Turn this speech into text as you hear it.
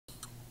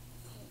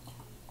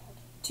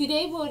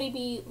Today we're going to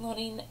be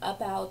learning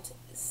about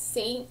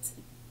Saint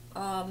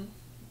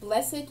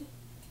Blessed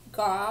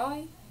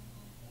Guy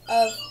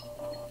of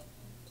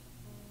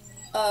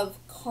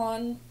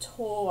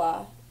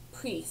Cortona,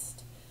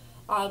 priest.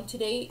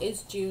 Today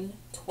is June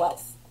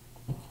 12th.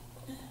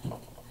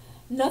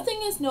 Nothing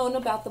is known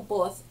about the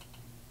birth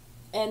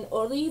and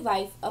early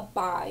life of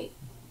Blessed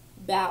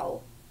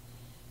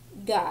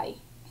Guy.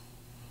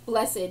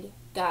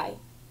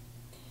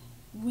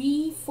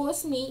 We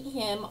first meet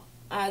him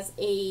as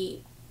a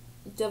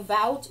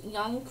devout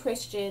young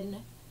Christian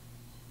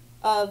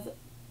of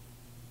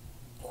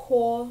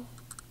Cortona,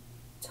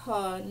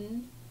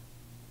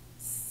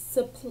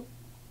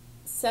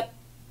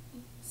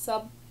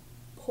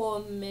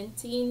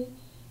 supplementing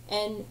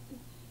and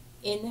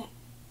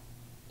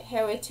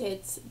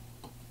inheritance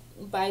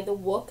by the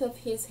work of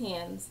his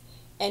hands,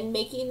 and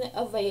making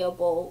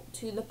available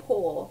to the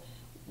poor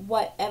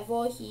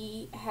whatever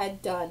he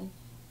had done.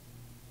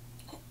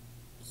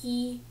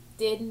 He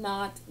did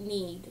not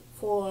need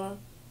for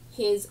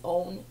his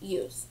own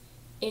use.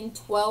 In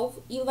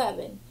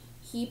 1211,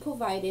 he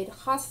provided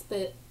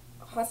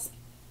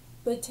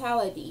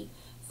hospitality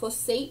for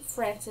Saint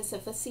Francis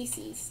of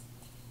Assisi.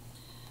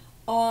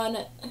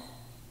 On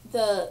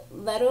the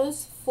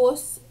letter's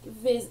first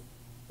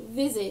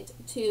visit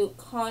to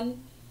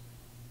Cortona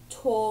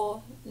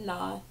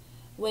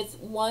with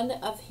one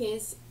of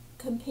his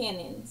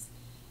companions,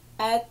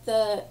 at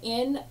the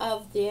end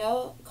of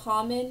their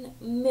common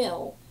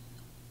meal,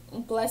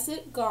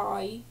 Blessed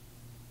Guy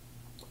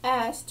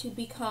asked to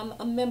become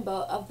a member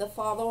of the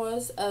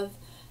followers of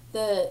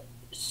the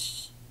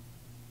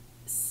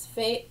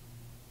Seraphic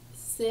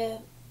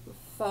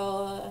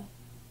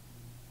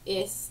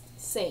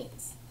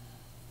Saints.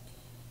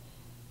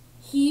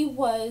 He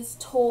was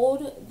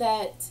told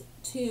that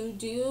to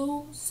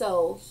do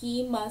so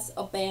he must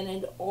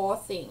abandon all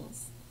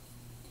things.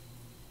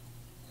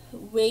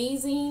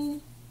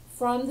 Raising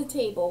from the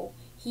table,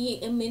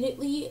 he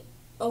immediately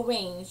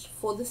arranged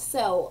for the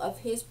sale of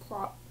his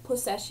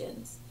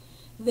possessions.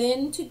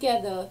 Then,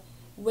 together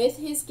with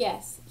his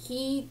guests,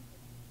 he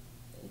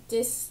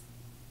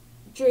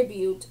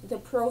distributed the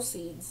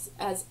proceeds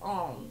as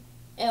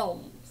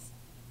alms.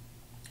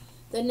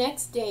 The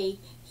next day,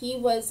 he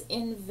was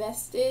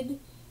invested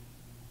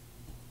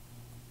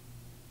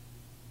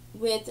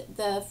with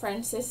the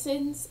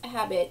Franciscan's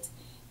habit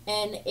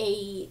and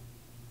a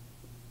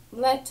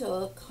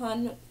later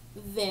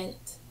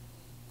convent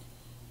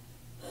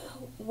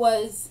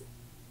was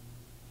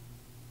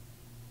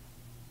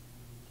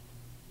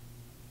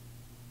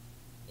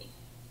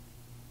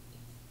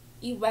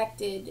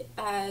erected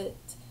at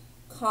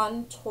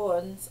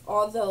Cortona,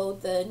 although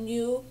the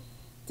new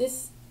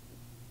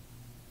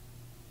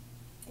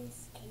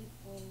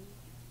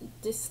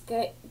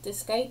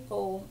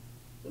disciple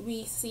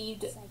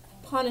received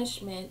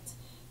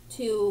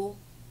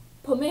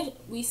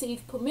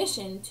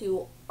permission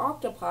to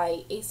occupy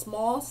a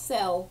small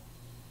cell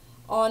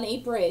on a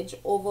bridge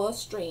over a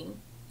stream.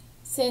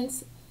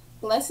 Since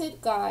Blessed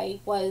Guy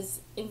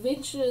was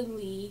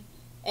eventually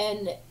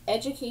an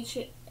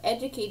educated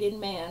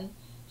man,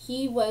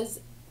 he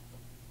was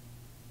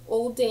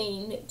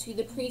ordained to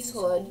the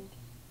priesthood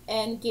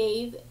and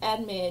gave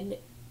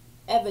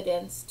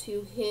evidence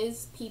to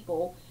his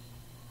people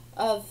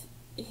of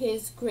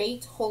his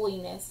great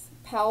holiness,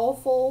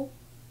 powerful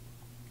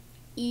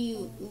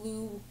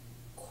eloquence,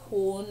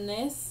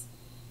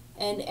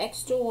 and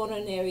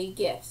extraordinary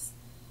gifts.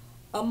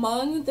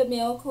 Among the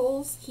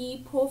miracles he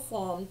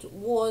performed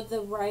were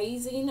the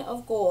raising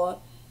of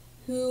Gore,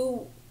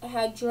 who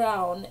had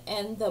drowned,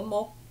 and the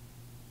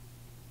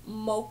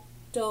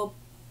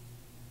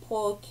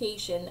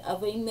multiplication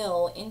of a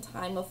meal in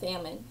time of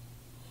famine.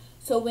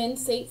 So when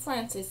Saint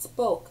Francis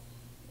spoke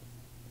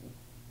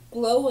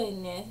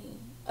glowingly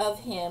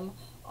of him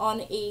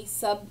on a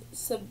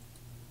subsequent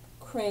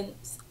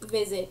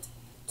visit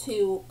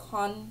to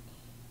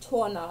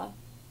Cortona,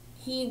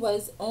 he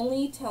was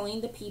only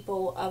telling the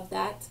people of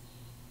that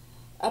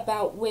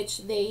about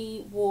which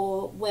they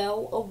were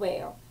well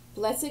aware.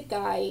 Blessed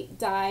Guy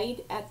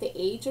died at the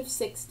age of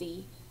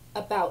 60,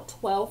 about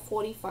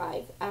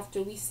 1245,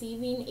 after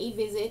receiving a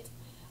visit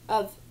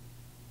of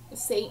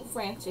Saint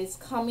Francis,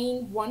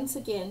 coming once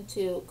again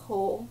to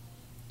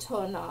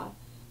Cortona,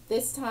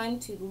 this time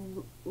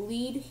to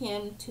lead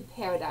him to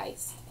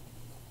paradise.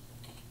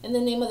 In the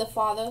name of the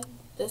Father,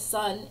 the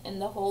Son, and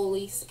the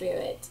Holy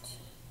Spirit.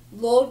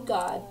 Lord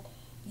God,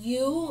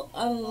 you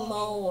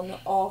alone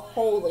are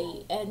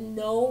holy, and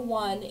no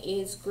one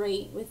is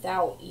great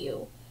without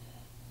you.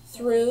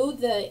 Through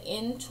the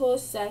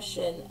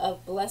intercession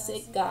of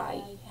Blessed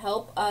Guy,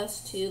 help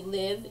us to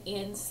live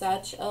in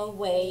such a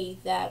way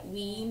that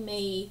we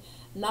may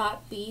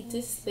not be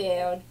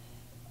despaired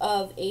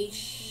of a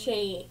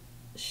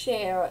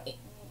share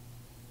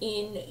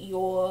in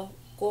your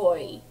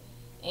glory.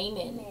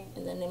 Amen.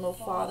 In the name of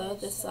the Father,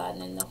 the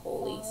Son, and the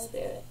Holy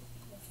Spirit.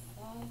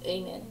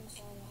 Amen.